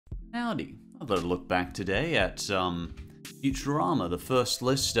Howdy. I thought I'd look back today at Futurama, the first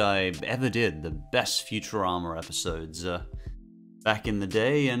list I ever did, the best Futurama episodes back in the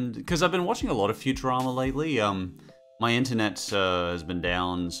day, and because I've been watching a lot of Futurama lately, my internet has been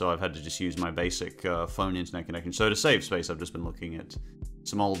down, so I've had to just use my basic phone internet connection. So to save space, I've just been looking at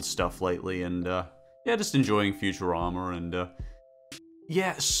some old stuff lately, and yeah, just enjoying Futurama, and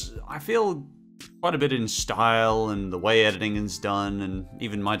yes, I feel quite a bit in style, and the way editing is done, and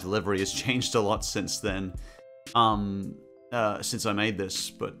even my delivery has changed a lot since then, since I made this,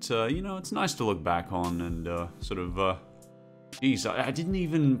 but, you know, it's nice to look back on and, sort of, geez, I didn't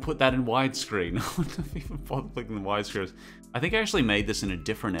even put that in widescreen. I wouldn't have even bothered clicking the widescreen. I think I actually made this in a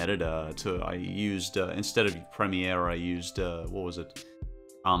different editor. I used, instead of Premiere, I used, what was it?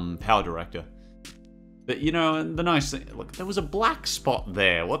 Power Director. But, you know, the nice thing, look, there was a black spot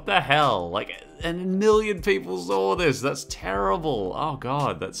there. What the hell? Like, and a million people saw this. That's terrible. Oh,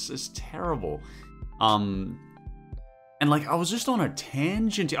 God, that's just terrible. And, like, I was just on a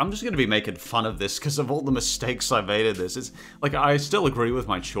tangent. I'm just going to be making fun of this because of all the mistakes I made in this. It's, like, I still agree with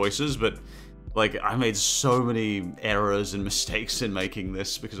my choices, but, like, I made so many errors and mistakes in making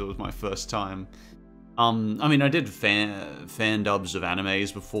this because it was my first time. I mean, I did fan dubs of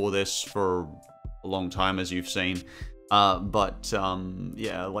animes before this for a long time, as you've seen, but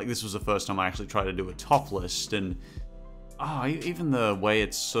yeah, like this was the first time I actually tried to do a top list, and even the way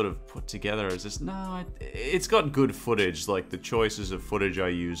it's sort of put together is just, no, it's got good footage, like the choices of footage I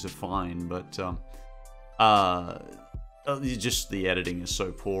use are fine, but just the editing is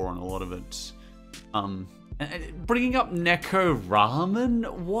so poor on a lot of it. Bringing up Neko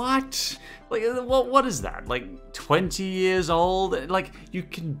Ramen? What? Like, what is that? Like, 20 years old? Like, you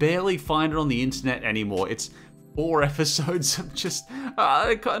can barely find it on the internet anymore. It's 4 episodes of just...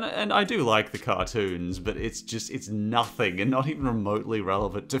 and I do like the cartoons, but it's just, it's nothing, and not even remotely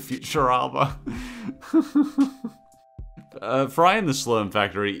relevant to Futurama. Fry in the Slurm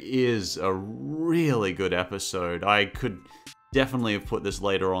Factory is a really good episode. I could definitely have put this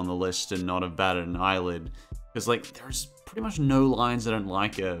later on the list and not have batted an eyelid. Because, like, there's pretty much no lines I don't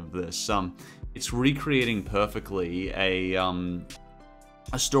like of this. It's recreating perfectly a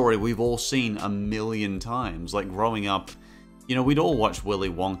story we've all seen a million times. Like, growing up, you know, we'd all watch Willy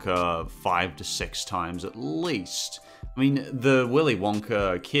Wonka 5 to 6 times at least. I mean, the Willy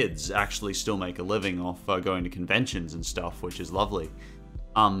Wonka kids actually still make a living off going to conventions and stuff, which is lovely.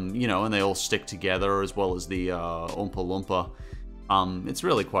 You know, and they all stick together, as well as the Oompa Loompa. It's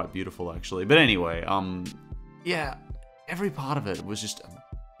really quite beautiful, actually. But anyway, yeah, every part of it was just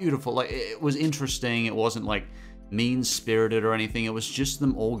beautiful. Like, it was interesting. It wasn't like mean-spirited or anything. It was just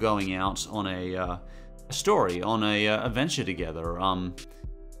them all going out on a story, on a adventure together.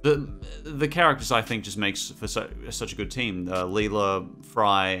 The characters, I think, just makes for such a good team. Leela,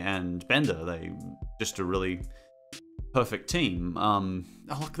 Fry, and Bender. They just a really perfect team.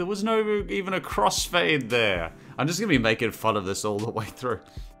 Oh, look, there was no even a crossfade there. I'm just gonna be making fun of this all the way through.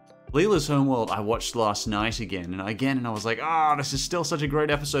 Leela's Homeworld I watched last night again, and I was like, this is still such a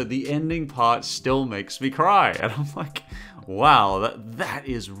great episode. The ending part still makes me cry. And I'm like, wow, that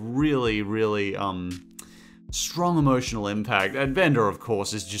is really, really strong emotional impact. And Bender, of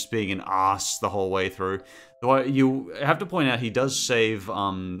course, is just being an ass the whole way through. Though you have to point out he does save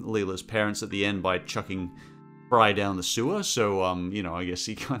Leela's parents at the end by chucking Fry down the sewer, so, you know, I guess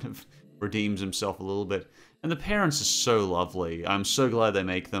he kind of redeems himself a little bit. And the parents are so lovely. I'm so glad they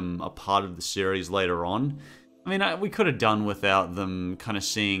make them a part of the series later on. I mean, we could have done without them kind of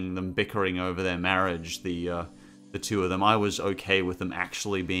seeing them bickering over their marriage, the two of them. I was okay with them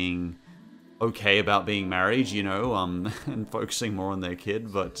actually being okay about being married, you know, and focusing more on their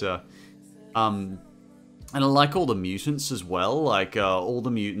kid, but, and I like all the mutants as well, like, all the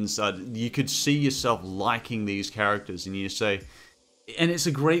mutants, you could see yourself liking these characters, and you say... And it's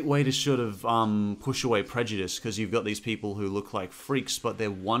a great way to sort of push away prejudice, because you've got these people who look like freaks, but they're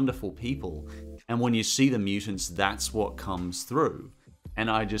wonderful people. And when you see the mutants, that's what comes through.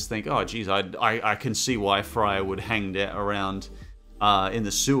 And I just think, oh, geez, I can see why Fry would hang around in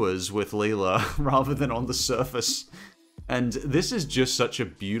the sewers with Leela rather than on the surface. And this is just such a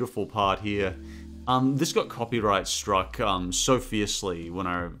beautiful part here. This got copyright struck so fiercely when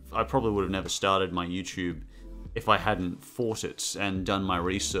I probably would have never started my YouTube if I hadn't fought it and done my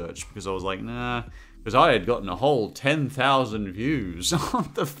research, because I was like, nah, because I had gotten a whole 10,000 views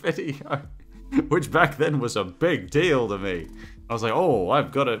on the video, which back then was a big deal to me. I was like, oh,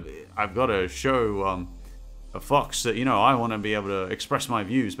 I've got to show a Fox that, you know, I want to be able to express my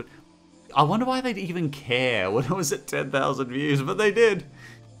views, but I wonder why they'd even care when it was at 10,000 views, but they did.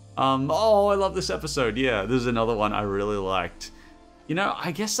 Oh, I love this episode. Yeah, this is another one I really liked. You know,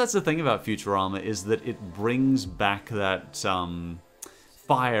 I guess that's the thing about Futurama, is that it brings back that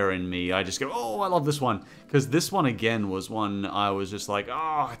fire in me. I just go, oh, I love this one. Because this one, again, was one I was just like,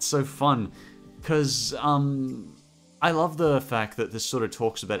 oh, it's so fun. Because I love the fact that this sort of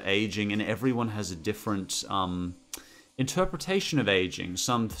talks about aging, and everyone has a different interpretation of aging.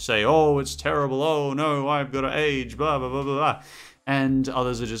 Some say, oh, it's terrible, oh no, I've got to age, blah, blah, blah, blah, blah. And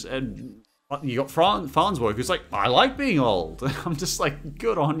others are just... you got Farnsworth, who's like, I like being old. I'm just like,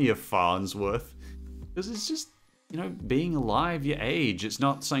 good on you, Farnsworth. Because it's just, you know, being alive, you age. It's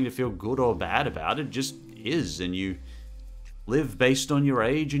not something to feel good or bad about. It just is, and you live based on your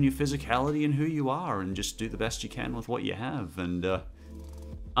age and your physicality and who you are, and just do the best you can with what you have. And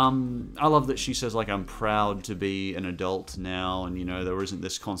I love that she says, like, I'm proud to be an adult now, and, you know, there isn't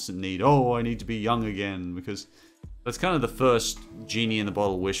this constant need, oh, I need to be young again, because that's kind of the first genie in the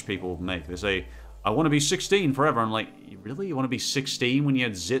bottle wish people make. They say, I want to be 16 forever. I'm like, really? You want to be 16 when you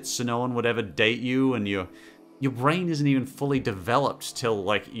had zits and no one would ever date you, and your brain isn't even fully developed till,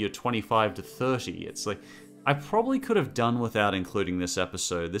 like, you're 25 to 30. It's like, I probably could have done without including this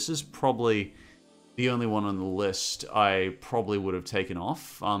episode. This is probably the only one on the list I probably would have taken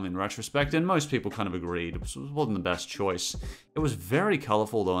off in retrospect, and most people kind of agreed. It wasn't the best choice. It was very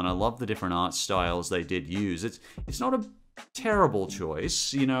colorful, though, and I love the different art styles they did use. It's not a terrible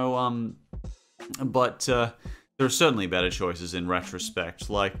choice, you know, but there are certainly better choices in retrospect,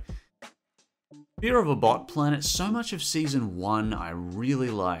 like Fear of a Bot Planet. So much of Season 1 I really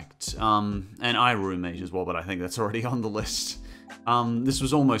liked, and I Roommate as well, but I think that's already on the list. This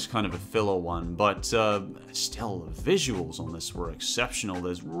was almost kind of a filler one, but still, the visuals on this were exceptional.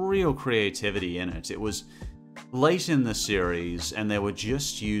 There's real creativity in it. It was late in the series, and they were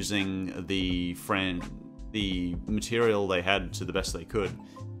just using the material they had to the best they could.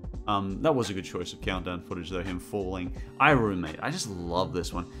 That was a good choice of countdown footage, though, him falling. I Roommate. I just love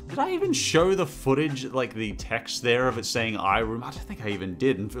this one. Did I even show the footage, like the text there of it saying I Room? I don't think I even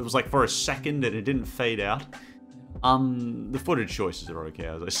did. And it was like for a second and it didn't fade out. The footage choices are okay,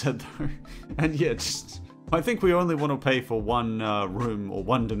 as I said, though. And yeah, I think we only want to pay for one room or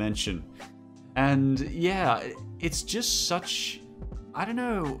one dimension. And yeah, it's just such... I don't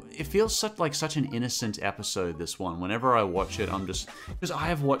know, it feels such an innocent episode, this one. Whenever I watch it, I'm just... Because I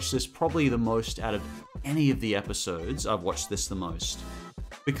have watched this probably the most out of any of the episodes. I've watched this the most.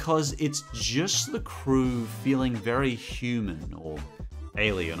 Because it's just the crew feeling very human, or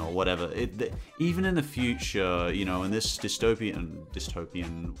alien, or whatever. Even in the future, you know, in this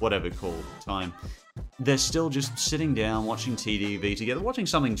dystopian, whatever called time, they're still just sitting down, watching TDV together, watching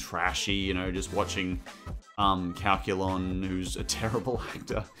something trashy, you know, just watching... Calculon, who's a terrible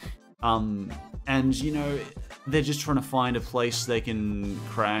actor. And, you know, they're just trying to find a place they can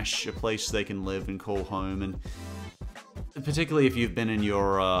crash, a place they can live and call home. And particularly if you've been in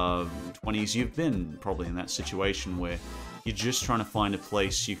your 20s, you've been probably in that situation where you're just trying to find a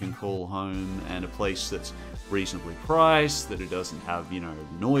place you can call home, and a place that's reasonably priced, that it doesn't have, you know,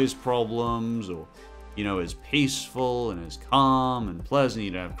 noise problems, or, you know, is peaceful and is calm and pleasant.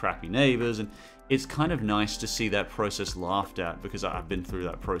 You don't have crappy neighbors. And it's kind of nice to see that process laughed at, because I've been through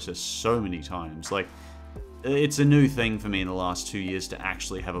that process so many times. Like, it's a new thing for me in the last 2 years to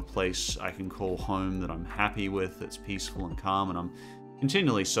actually have a place I can call home that I'm happy with, that's peaceful and calm, and I'm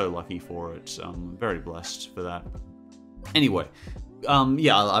continually so lucky for it. I'm very blessed for that. Anyway,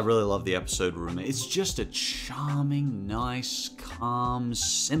 yeah, I really love the episode Roommate. It's just a charming, nice, calm,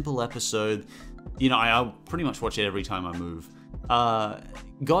 simple episode. You know, I'll pretty much watch it every time I move.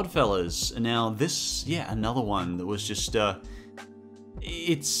 Godfellas. Now this, yeah, another one that was just,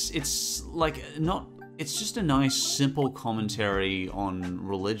 it's like not, it's just a nice, simple commentary on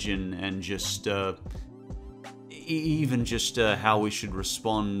religion, and just, even just how we should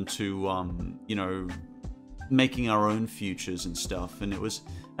respond to, you know, making our own futures and stuff. And it was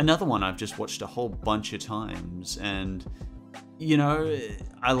another one I've just watched a whole bunch of times, and you know,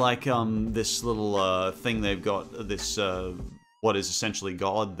 I like this little thing they've got, this what is essentially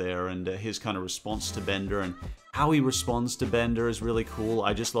God there, and his kind of response to Bender, and how he responds to Bender is really cool.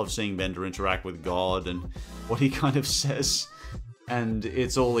 I just love seeing Bender interact with God and what he kind of says, and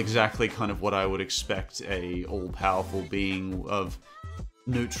it's all exactly kind of what I would expect a all-powerful being of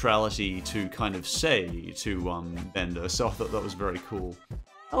neutrality to kind of say to Bender, so I thought that was very cool.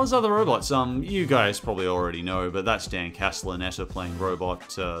 Those other robots, you guys probably already know, but that's Dan Castellaneta playing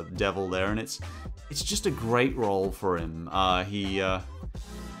Robot Devil there, and it's just a great role for him.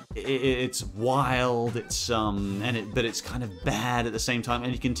 It's wild, it's but it's kind of bad at the same time,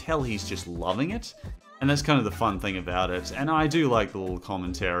 and you can tell he's just loving it, and that's kind of the fun thing about it. And I do like the little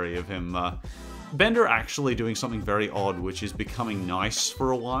commentary of him Bender actually doing something very odd, which is becoming nice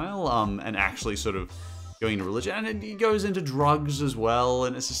for a while, and actually sort of going into religion, and it goes into drugs as well,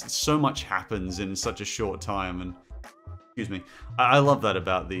 and it's just so much happens in such a short time, and excuse me, I love that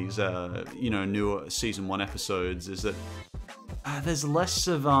about these, you know, newer season 1 episodes, is that there's less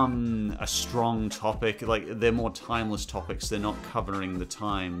of a strong topic, like they're more timeless topics, they're not covering the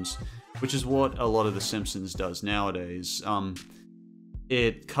times, which is what a lot of The Simpsons does nowadays.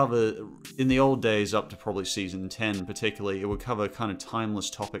 It cover, in the old days up to probably season 10 particularly, it would cover kind of timeless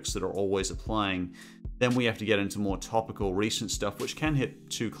topics that are always applying. Then we have to get into more topical recent stuff, which can hit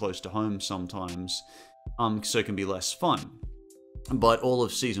too close to home sometimes, so it can be less fun. But all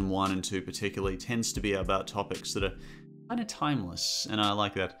of season 1 and 2 particularly tends to be about topics that are kind of timeless, and I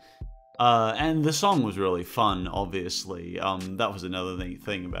like that. And the song was really fun, obviously. That was another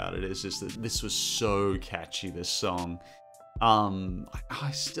thing about it, is just that this was so catchy, this song.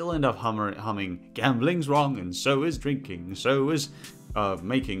 I still end up humming, gambling's wrong, and so is drinking, so is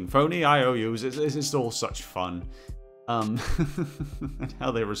making phony IOUs. It's all such fun. And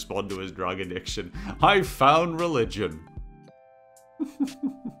how they respond to his drug addiction. I found religion.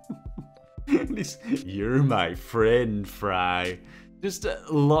 You're my friend, Fry. Just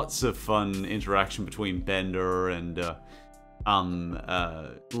lots of fun interaction between Bender and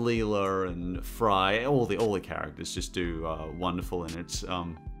Leela and Fry. All the characters just do wonderful in it.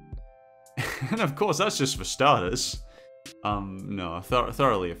 And of course, that's just for starters. No,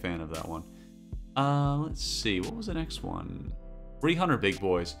 thoroughly a fan of that one. Let's see, what was the next one? 300 Big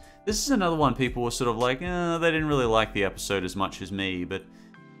Boys. This is another one people were sort of like, they didn't really like the episode as much as me, but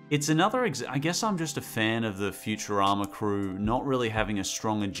it's another, I guess I'm just a fan of the Futurama crew not really having a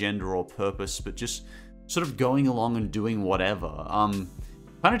strong agenda or purpose, but just sort of going along and doing whatever. Kind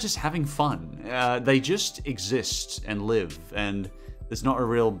of just having fun. They just exist and live, and there's not a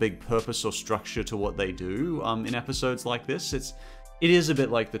real big purpose or structure to what they do in episodes like this. It is a bit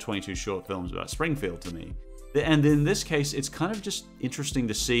like the 22 short films about Springfield to me. And in this case, it's kind of just interesting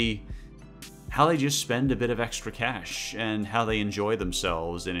to see how they just spend a bit of extra cash and how they enjoy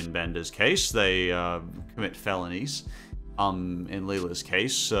themselves. And in Bender's case, they commit felonies. In Leela's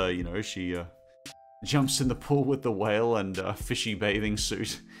case, you know, she jumps in the pool with the whale and a fishy bathing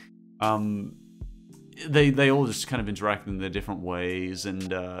suit. They all just kind of interact in their different ways,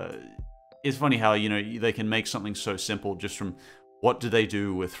 and it's funny how, you know, they can make something so simple just from what do they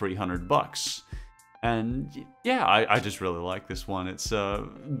do with $300. And yeah, I just really like this one. It's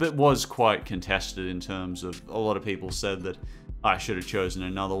it was quite contested in terms of a lot of people said that I should have chosen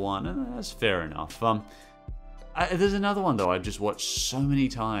another one, and that's fair enough. There's another one though I've just watched so many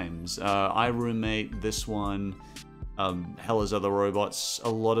times. I Roommate, this one, Hella's Other Robots, a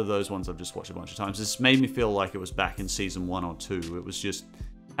lot of those ones I've just watched a bunch of times. This made me feel like it was back in season 1 or 2. It was just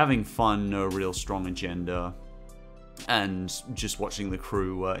having fun, no real strong agenda, and just watching the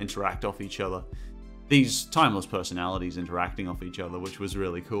crew interact off each other. These timeless personalities interacting off each other, which was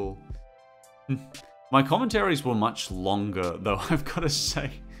really cool. My commentaries were much longer, though, I've got to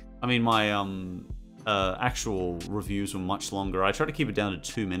say. I mean, my actual reviews were much longer. I try to keep it down to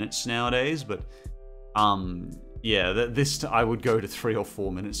 2 minutes nowadays, but yeah, I would go to 3 or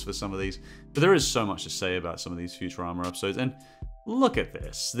 4 minutes for some of these. But there is so much to say about some of these Futurama episodes, and look at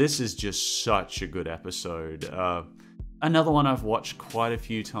this. This is just such a good episode. Another one I've watched quite a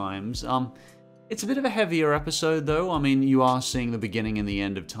few times. It's a bit of a heavier episode, though. I mean, you are seeing the beginning and the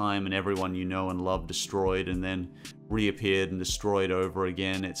end of time, and everyone you know and love destroyed and then reappeared and destroyed over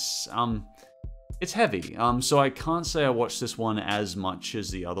again. It's heavy. So I can't say I watched this one as much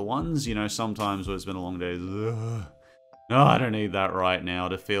as the other ones. You know, sometimes when it's been a long day, no, I don't need that right now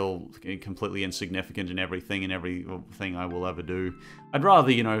to feel completely insignificant in everything and everything I will ever do. I'd rather,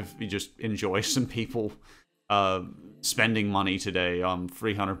 you know, just enjoy some people spending money today,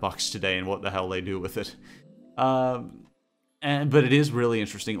 $300 today, and what the hell they do with it. But it is really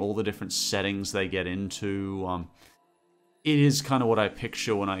interesting, all the different settings they get into. It is kind of what I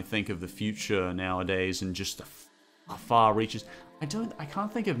picture when I think of the future nowadays, and just the far reaches. I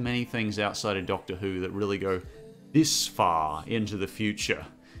can't think of many things outside of Doctor Who that really go this far into the future.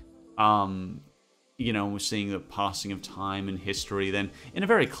 You know, we're seeing the passing of time and history, then in a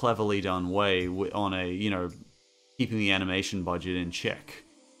very cleverly done way, on a, you know, keeping the animation budget in check.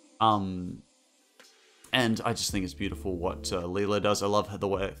 And I just think it's beautiful what Leela does. I love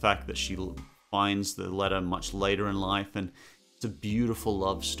the fact that she finds the letter much later in life, and it's a beautiful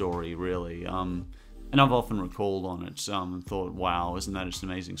love story, really. And I've often recalled on it and thought, wow, isn't that just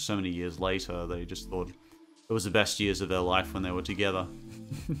amazing? So many years later, they just thought it was the best years of their life when they were together.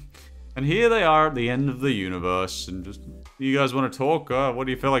 And here they are at the end of the universe, and just, you guys want to talk? What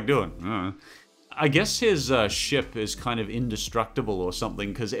do you feel like doing? I guess his ship is kind of indestructible or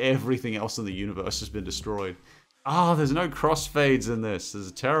something because everything else in the universe has been destroyed. Ah, there's no crossfades in this. This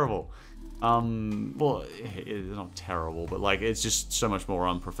is terrible. Well, it's not terrible, but like it's just so much more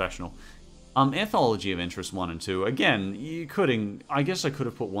unprofessional. Anthology of Interest 1 and 2. Again, I guess I could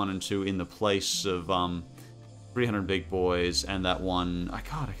have put 1 and 2 in the place of 300 Big Boys and that one. I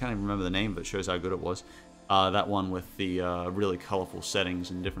can't even remember the name, but it shows how good it was. That one with the really colorful settings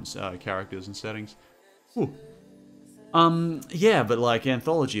and different characters and settings. Whew. Yeah, but like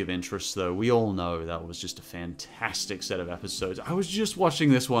Anthology of Interest, though, we all know that was just a fantastic set of episodes. I was just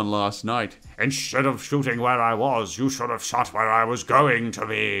watching this one last night. Instead of shooting where I was, you should have shot where I was going to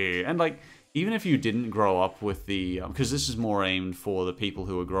be. And like, even if you didn't grow up with the... because this is more aimed for the people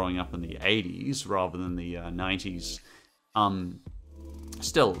who are growing up in the 80s rather than the 90s.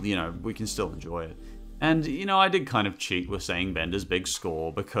 Still, you know, we can still enjoy it. And, you know, I did kind of cheat with saying Bender's big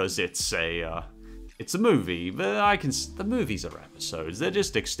score because it's a movie, but the movies are episodes. They're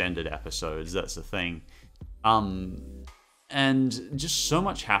just extended episodes, that's the thing. And just so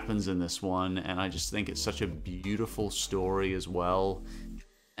much happens in this one, and I just think it's such a beautiful story as well.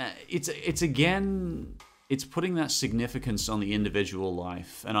 It's putting that significance on the individual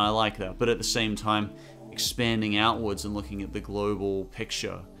life, and I like that, but at the same time, expanding outwards and looking at the global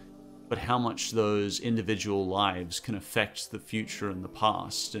picture. But how much those individual lives can affect the future and the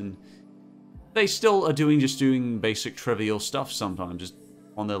past. And they still are doing basic trivial stuff sometimes, just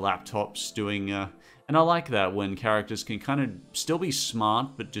on their laptops doing... and I like that when characters can kind of still be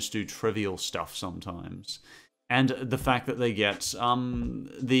smart, but just do trivial stuff sometimes. And the fact that they get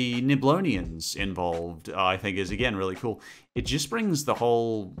the Niblonians involved, I think is, again, really cool. It just brings the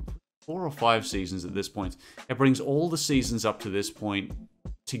whole 4 or 5 seasons at this point. It brings all the seasons up to this point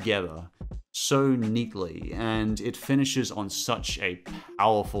together so neatly, and it finishes on such a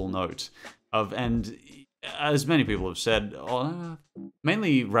powerful note and as many people have said,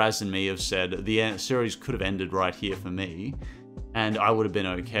 mainly Raz and me have said, the series could have ended right here for me, and I would have been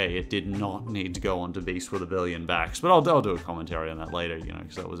okay. It did not need to go on to Beast with a Billion Backs, but I'll do a commentary on that later, you know,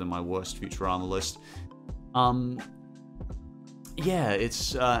 because that was in my worst Futurama list. Yeah,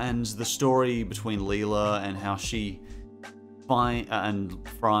 it's and the story between Leela and how she and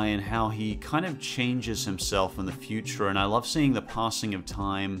Fry and how he kind of changes himself in the future, and I love seeing the passing of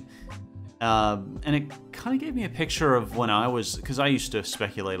time. And it kind of gave me a picture of when I was, because I used to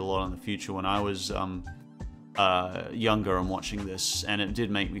speculate a lot on the future when I was younger and watching this, and it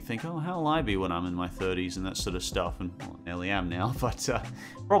did make me think, oh, how'll I be when I'm in my 30s and that sort of stuff, and well, I nearly am now, but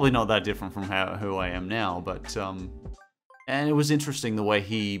probably not that different from who I am now, but and it was interesting the way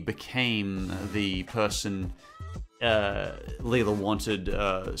he became the person Leela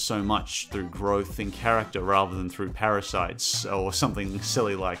wanted so much through growth in character rather than through parasites or something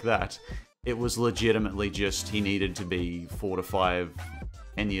silly like that. It was legitimately just he needed to be 4 to 5,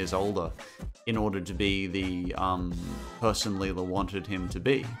 10 years older in order to be the person Leela wanted him to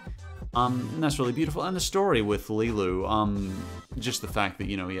be. And that's really beautiful. And the story with Leelu, just the fact that,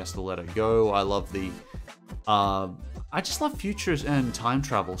 you know, he has to let her go. I love the... I just love futures and time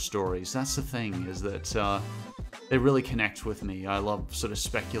travel stories. That's the thing, is that they really connect with me. I love sort of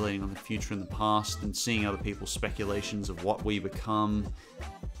speculating on the future and the past and seeing other people's speculations of what we become.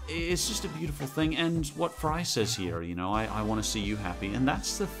 It's just a beautiful thing. And what Fry says here, you know, I want to see you happy. And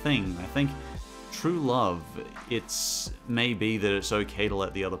that's the thing. I think true love, it's maybe that it's okay to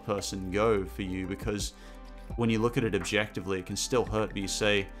let the other person go for you, because when you look at it objectively, it can still hurt, but you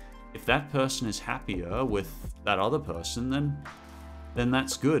say, if that person is happier with that other person, then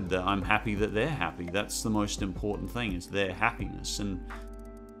that's good. That I'm happy that they're happy. That's the most important thing, is their happiness. And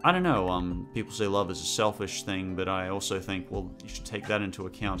I don't know, people say love is a selfish thing, but I also think, well, you should take that into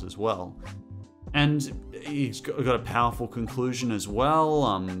account as well. And he's got a powerful conclusion as well.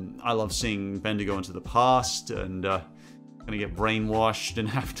 I love seeing Bender go into the past and gonna get brainwashed and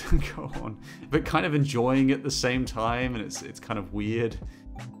have to go on, but kind of enjoying it at the same time, and it's kind of weird.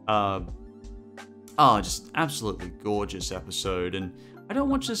 Just absolutely gorgeous episode, and I don't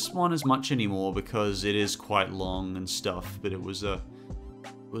watch this one as much anymore because it is quite long and stuff, but it was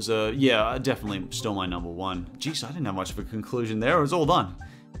yeah, definitely still my number one. Jeez, I didn't have much of a conclusion there, it was all done.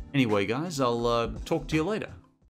 Anyway guys, I'll talk to you later.